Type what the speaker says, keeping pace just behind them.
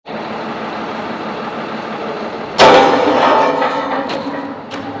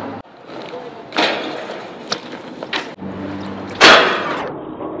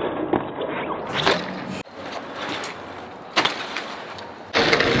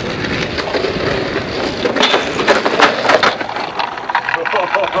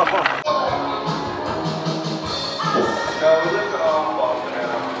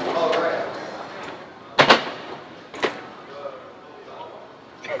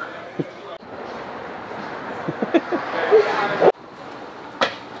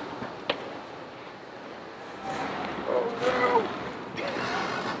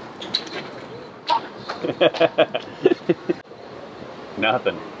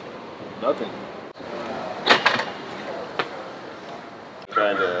Nothing. Nothing.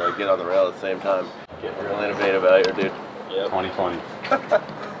 Trying to get on the rail at the same time. Getting real innovative out here, dude. Yeah. 2020.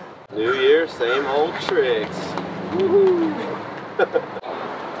 New year, same old tricks. Woohoo!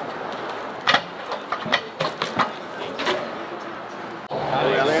 Are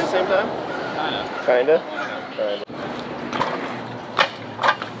we on there at the same time? Kinda. Kinda.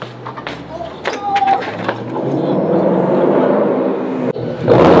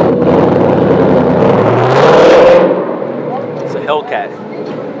 It's a Hellcat.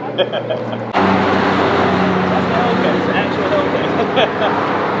 That's a Hellcat. It's an actual Hellcat.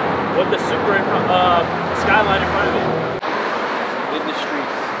 With the super skyline in front of it. In the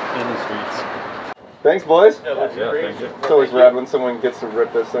streets. In the streets. Thanks, boys. Yeah, thank you. It's always rad when someone gets to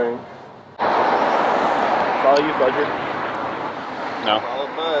rip this thing. Follow you, Fudger. No. Follow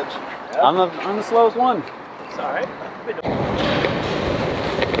Fudge. Yep. I'm the slowest one. It's alright.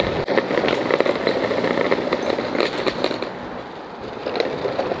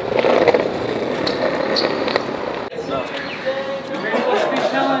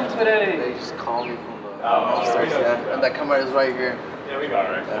 They just call me from the. Yeah, that camera is right here. Yeah, we got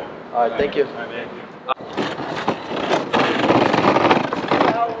it right. All right, thank you. Leave it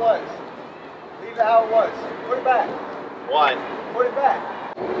how it was. Leave it how it was. Put it back. Why? Put it back.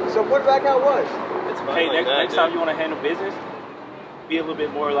 So put it back how it was. It's fine. Hey, like next time you want to handle business, be a little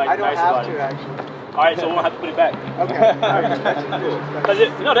bit more like I don't nice have about to it. actually. Alright, so we won't have to put it back. Okay. All right. That's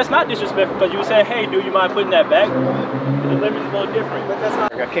good. No, that's not disrespectful because you would say, hey, do you mind putting that back? The delivery's a little different. But that's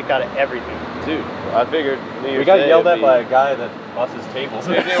not. I got kicked out of everything. Dude, I figured We got yelled at by a guy that busts his tables.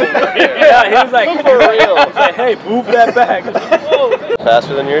 Yeah, he was like, for real. He was like, hey, move that back. Whoa.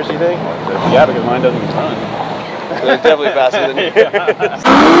 Faster than yours, you think? Yeah, because mine doesn't run. It's definitely faster than yours.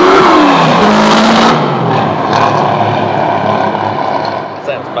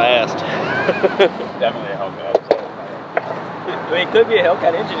 Sounds fast. Definitely a Hellcat. I mean, it could be a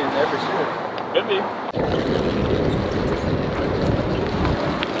Hellcat engine in there for sure. Could be.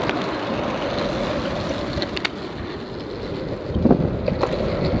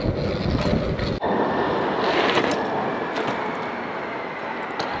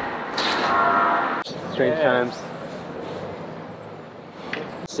 Strange times.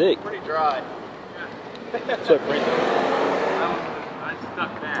 Sick. Pretty dry. That's what Frank did. I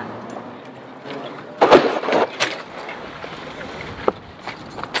stuck that.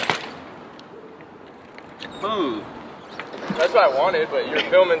 Smooth. That's what I wanted, but you're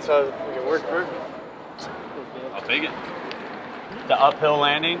filming, so it worked perfect. I'll take it. The uphill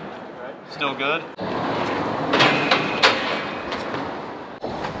landing, still good.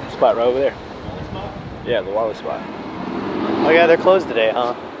 Spot right over there. Yeah, the Wally spot. Oh yeah, they're closed today,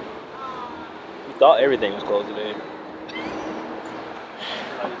 huh? You thought everything was closed today.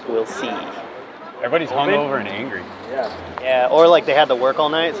 We'll see. Everybody's hungover and angry. Yeah. Yeah, or like they had to work all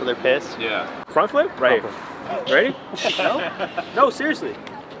night, so they're pissed. Yeah. Front flip? Right here. Ready? No? No, seriously.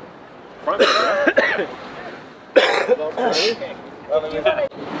 Front flip, right?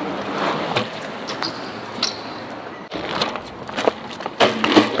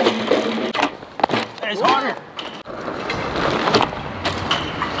 It's harder.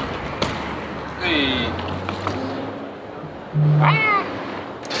 Hey.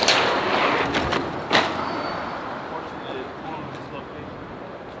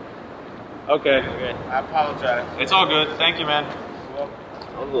 Okay. I apologize. It's all good. Thank you, man.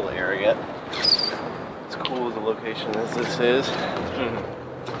 I was a little arrogant. As cool as a location as this is.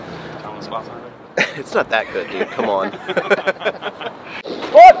 It's not that good, dude. Come on.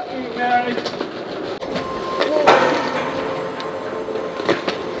 Fuck you, man.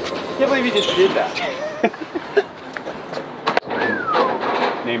 I can't believe you just did that.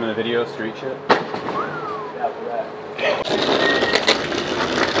 Name of the video, Street Shit.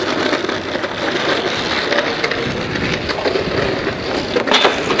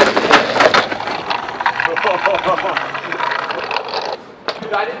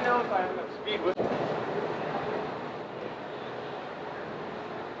 Dude, I didn't know if I had enough speed with it.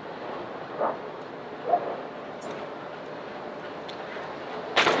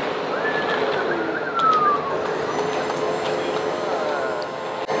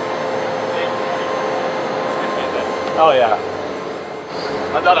 Oh yeah.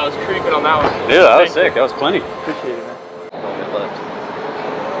 I thought I was creeping on that one. Dude, that was sick. That was plenty. Appreciate it, man. Don't get left.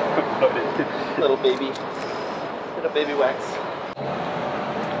 Little baby. Little baby wax.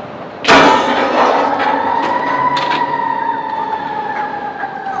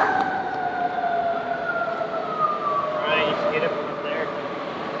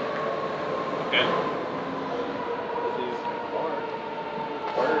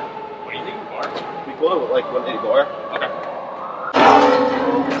 cool to like 180 bar. Okay.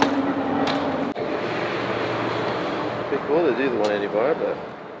 It'd be cool to do the 180 bar, but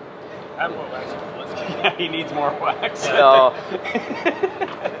I have more wax. Yeah, he needs more wax. no.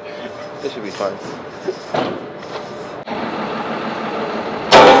 This should be fun.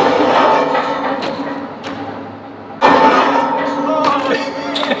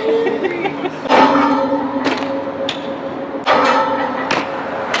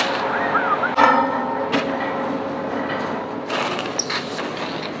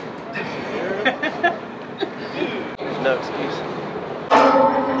 No excuse.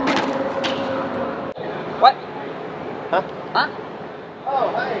 What? Huh? Huh? Oh,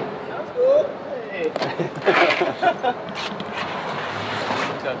 hey. That's cool. Hey.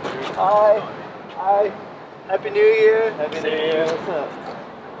 Hi. Hi. Happy New Year. Happy New Year. What's up?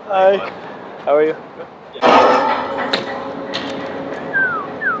 Hi. How are you?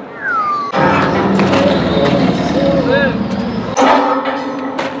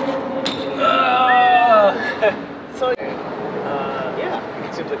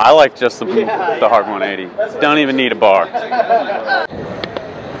 I like just the hard 180. Don't even need a bar.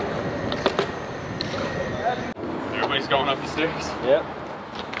 Everybody's going up the stairs. Yep.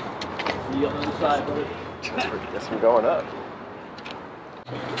 See you on the other side, buddy. Guess we're going up.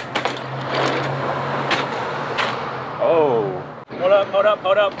 Oh. Hold up, hold up,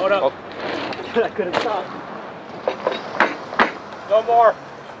 hold up, hold up. Oh. I couldn't stop. No more.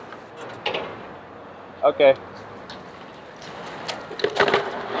 Okay.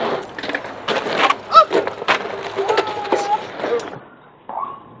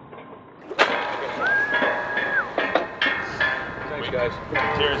 Thanks, guys.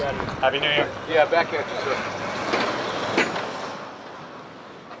 Cheers. Happy New Year. Yeah, back at you, sir.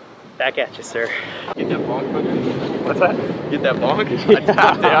 Back at you, sir. Get that bonk, Fudger? What's that? Get that bonk? I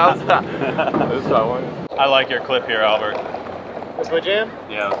tapped it. How's that? That's what I wanted. I like your clip here, Albert. That's my jam?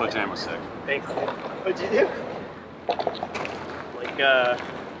 Yeah, the foot jam was sick. Thanks. What'd you do? Like,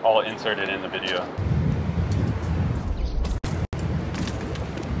 All inserted in the video.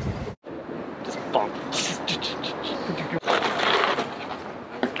 just bump.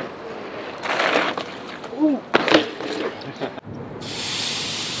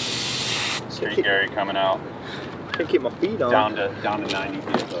 Street Gary coming out. Can't keep my feet on. Down to 90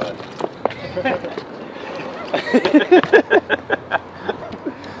 psi.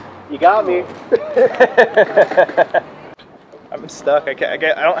 You got me. I'm stuck. I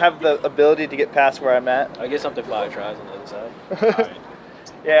don't have the ability to get past where I'm at. I get something 5 tries on the other side.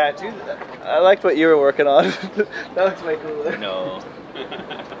 Yeah, dude, I liked what you were working on. That looks way cooler. No.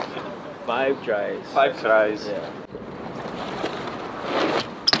 5 tries. 5 tries. Yeah.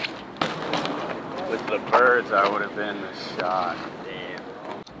 With the birds, I would have been the shot. Damn.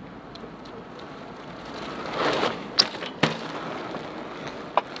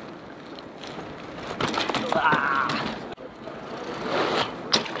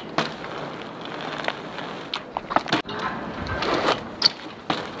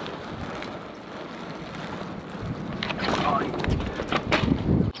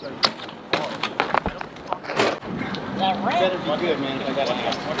 Better be good, man. If I got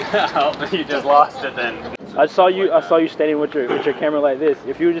Oh, you just lost it then. I saw you standing with your camera like this.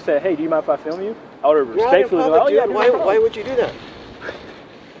 If you would just say, "Hey, do you mind if I film you?" I would have respectfully been like, "Oh yeah." Why would you do that?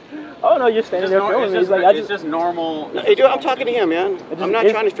 Oh no, you're standing there filming me. He's like, it's just normal. Hey, dude, I'm talking to him, man. I'm not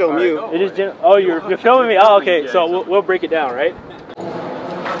trying to film you. It is oh, you're filming me. Oh, okay. So we'll break it down, right?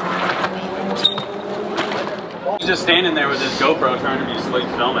 He's just standing there with his GoPro trying to be slick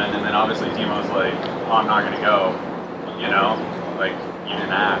filming, and then obviously Timo's like, "Oh, I'm not gonna go," you know, like you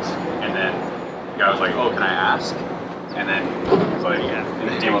didn't ask, and then the guy was like, "Oh, can I ask?" And then it's like, "Yeah," and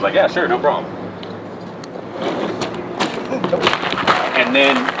then Timo was like, "Yeah, sure, no problem." And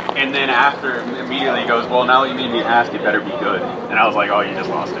then after immediately he goes, "Well, now that you made me ask, it better be good." And I was like, "Oh, you just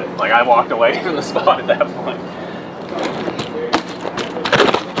lost it." Like I walked away from the spot at that point.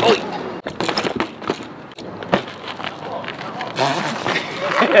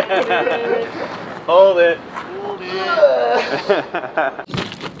 Hold it.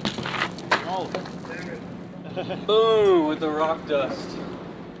 Hold it. Boom with the rock dust.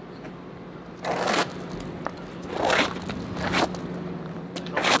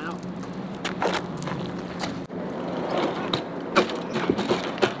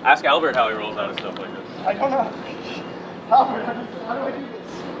 Ask Albert how he rolls out of stuff like this. I don't know. Albert, how do I do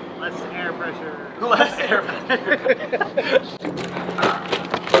this? Less air pressure. Less air pressure.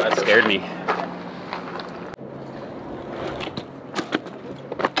 That scared me.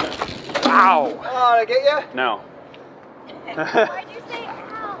 Ow! Oh, did I get you? No. Why'd you say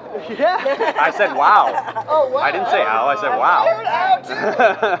ow? Yeah. I said wow. Oh, wow. I didn't say ow, I said wow. I heard ow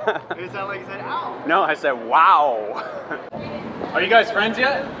too. It sounded like you said ow. No, I said wow. Are you guys friends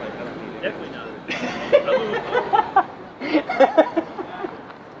yet? Definitely not.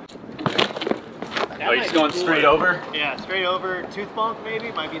 Are you just going straight over? Yeah, straight over. Tooth bonk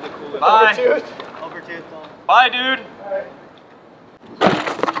maybe might be the coolest. Bye. Over tooth bonk. Bye, dude.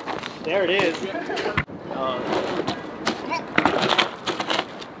 There it is.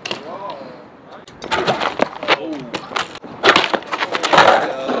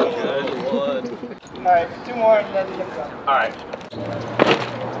 Alright, 2 more and then the go. All right.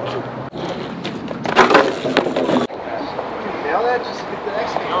 Nail that, just hit the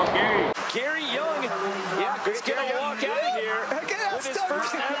next game. Oh, Gary. Gary Young, yeah, is going to walk out of here with his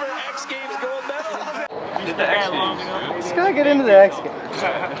first ever X Games gold medal. Did the X Games, dude. Just gotta get into the X game.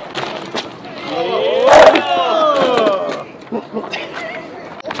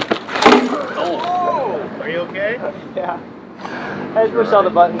 Are you okay? Yeah. I just pushed all the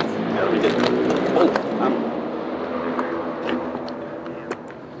buttons.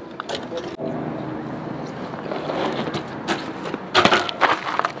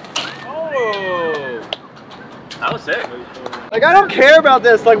 That was sick. Like, I don't care about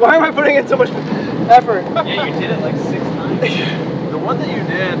this. Like, why am I putting in so much effort? Yeah, you did it like 6 times. The one that you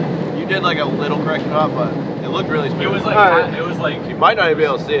did like a little correction off, but it looked really smooth. It was like, Alright. it was like, You might not even be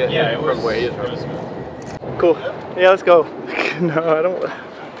able to see it yeah, it was, from where he is it from. was smooth. Cool. Yeah, let's go. No, I don't.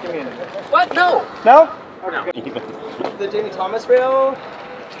 What? No. No? The Jamie Thomas rail a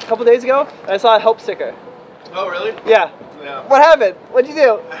couple days ago, I saw a help sticker. Oh, really? Yeah. Yeah. What happened? What'd you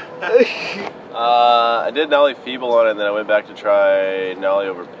do? I did nollie feeble on it, and then I went back to try nollie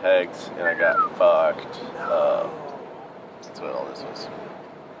over pegs, and I got fucked. That's what all this was.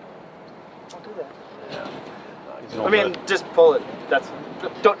 Don't do that. Yeah. I mean, just pull it. That's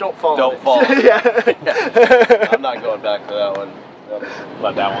don't fall. Don't on it. fall. Yeah. I'm not going back to that one.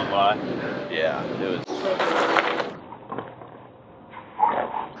 Let that one lie. Yeah, it was.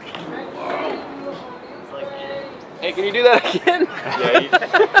 Hey, can you do that again? Yeah.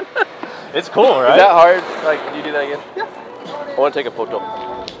 It's cool, right? Is that hard? Like, can you do that again? Yeah. I want to take a photo.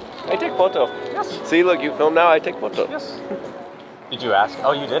 I take photo. Yes. See, look, you film now. I take photo. Yes. Did you ask?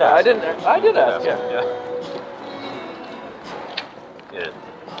 Oh, you did ask. I did ask. Yeah. Yeah.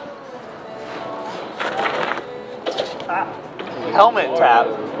 Helmet tap.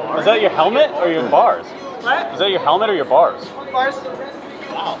 Is that your helmet or your bars? What? Is that your helmet or your bars? Bars.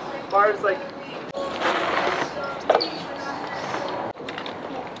 Wow. Bars like.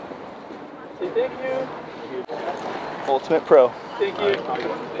 Say thank you. Ultimate Pro. Thank you.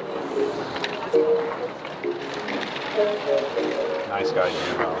 Nice guy,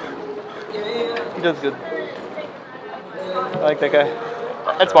 Jimbo. He does good. I like that guy.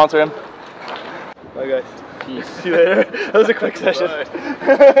 I'd sponsor him. Bye guys. Peace. See you later. That was a quick session.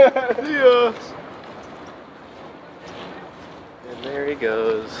 Yeah. And there he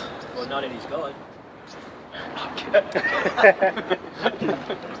goes. Well, not in his gullet.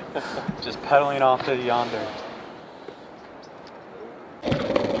 Just pedaling off to yonder.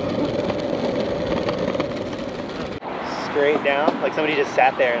 Straight down, like somebody just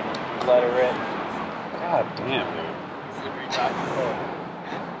sat there and let it rip. God damn, dude.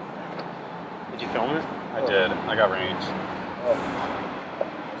 Did you film it? I did. I got range.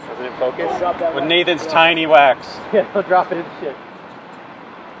 Was it in focus? With Nathan's tiny wax. Yeah, he'll drop it in shit.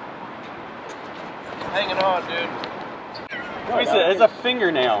 Hanging on, dude. It's a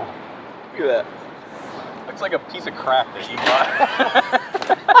fingernail. Look at Looks like a piece of crap that you bought.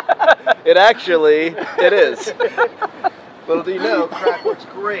 that. It actually, it is. Little do you know, crack works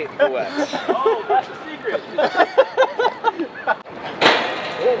great for wax. Oh, that's the secret.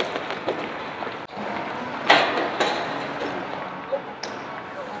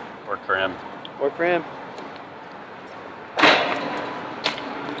 Worked for him. Work for him.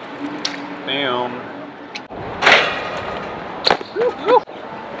 Boom.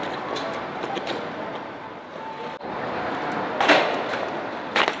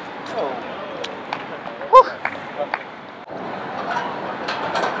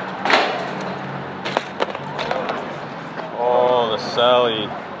 Oh, the Sally.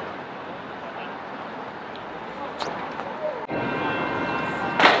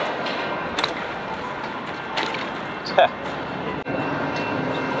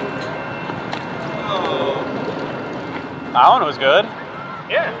 That one was good.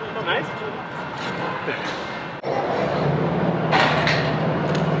 Yeah, nice.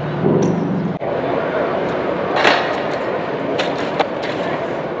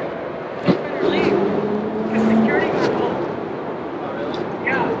 Security guard.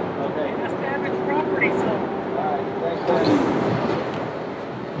 Yeah.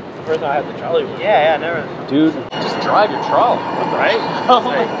 first time I had the trolley. Yeah, never. Dude, just drive your trolley. Right?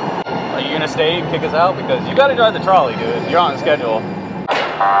 Are you gonna stay and kick us out? Because you gotta drive the trolley, dude. You're on schedule.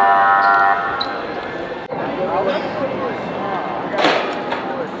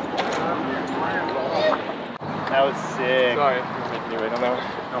 That was sick. Sorry. Anyway, on that one.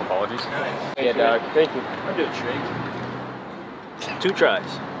 No apologies. Yeah, dog. Thank you. I'm doing shake. 2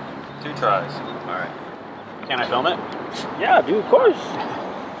 tries. 2 tries. All right. Can I film it? Yeah, dude, of course.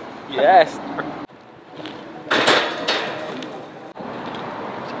 Yes.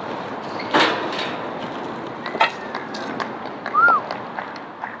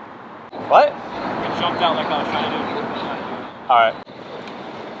 What? I jumped out like I was trying to do. All right.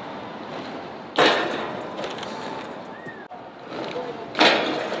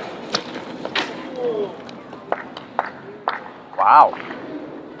 Wow.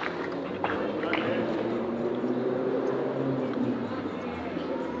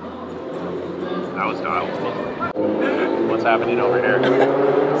 That was dialed. What's happening over here?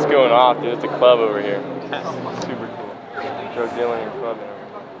 It's going off, dude. It's a club over here. Super cool. Drug dealing and clubbing over here.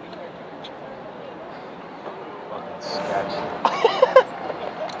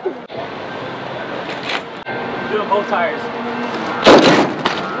 Doing both tires.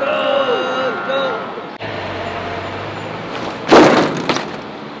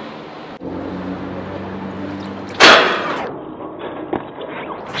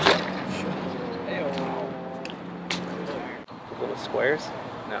 Little squares?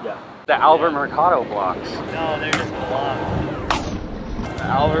 No. Yeah. The Albert Mercado blocks. No, they're just blocks. The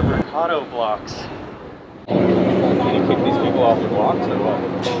Albert Mercado blocks. Can you kick these people off their blocks or what?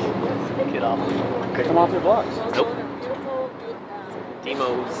 Get off. Kick them off their blocks. Nope.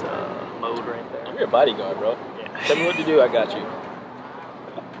 Demo's mode right there. I'm your bodyguard, bro. Yeah. Tell me what to do, I got you.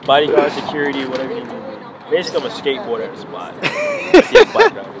 Bodyguard, security, whatever you need. Basically, I'm a skateboarder at the spot. Yeah,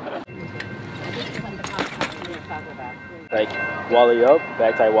 bike rider. Like, wally up,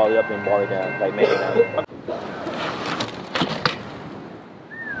 back tie wally up, and wally down. Like, make it down.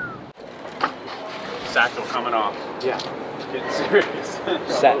 Satchel coming off. Yeah. Getting serious.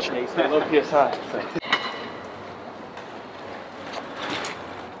 Satch. Low PSI.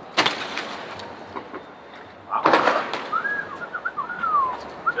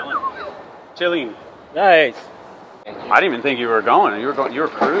 Chilling. Nice. I didn't even think you were going. You were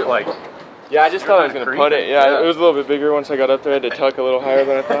cruising like. Yeah, I just thought I was going to put it. Yeah, it was a little bit bigger once I got up there. I had to tuck a little higher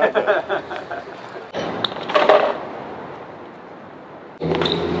than I thought. But.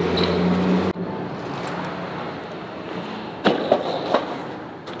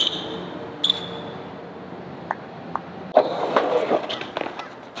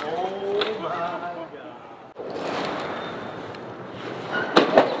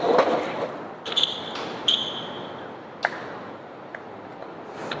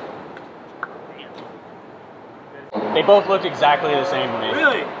 They both looked exactly the same to me.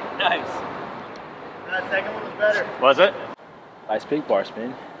 Really? Nice. That second one was better. Was it? Ice pick, bar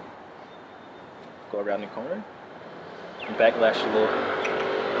spin. Go around the corner. And backlash a little.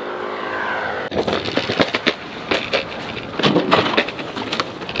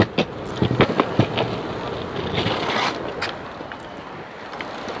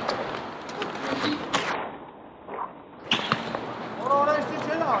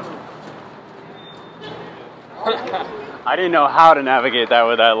 I didn't know how to navigate that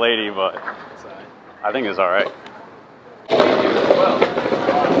with that lady, but I think it's all right.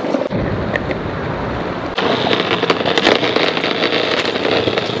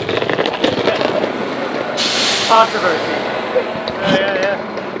 Controversy.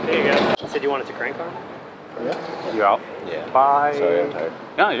 Yeah. There you go. You said you wanted to crank on? Yeah. You out? Yeah. Bye. Sorry, I'm tired.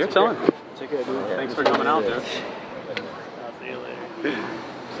 No, you're chilling. Take care, dude. Thanks for coming out, dude. I'll see you later.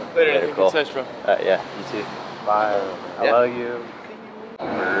 Later, cool. Good session, bro. Yeah, you too. Bye. I Yeah. love you.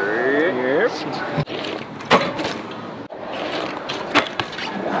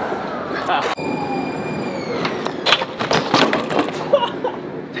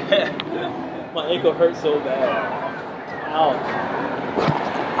 My ankle hurts so bad. Ow.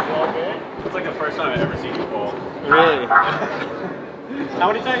 You all good? It's like the first time I've ever seen you fall. Really? How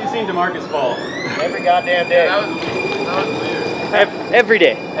many times have you seen DeMarcus fall? Every goddamn day. That was weird. Every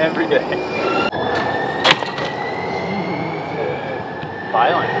day. Every day.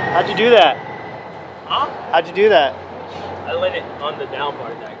 Violent. How'd you do that? Huh? How'd you do that? I let it on the down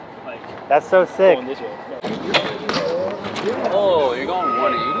part, like That's so sick. going this way. Oh, you're going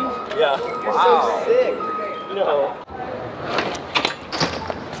 180? Yeah. Wow. Sick. No.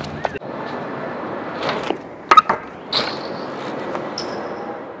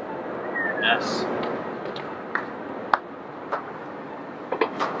 Yes.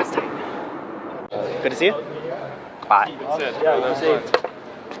 Stay. Good to see you. Bye. That's it. Yeah, we'll see.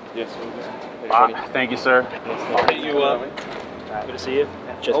 Yes. Thank you, sir. I'll hit you up. Good to see you.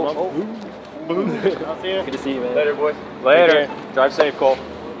 Just I'll see you. Good to see you, man. Later, boys. Later. Drive safe, Cole.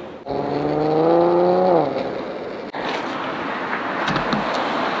 I'll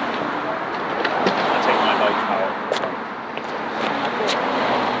take my bike power.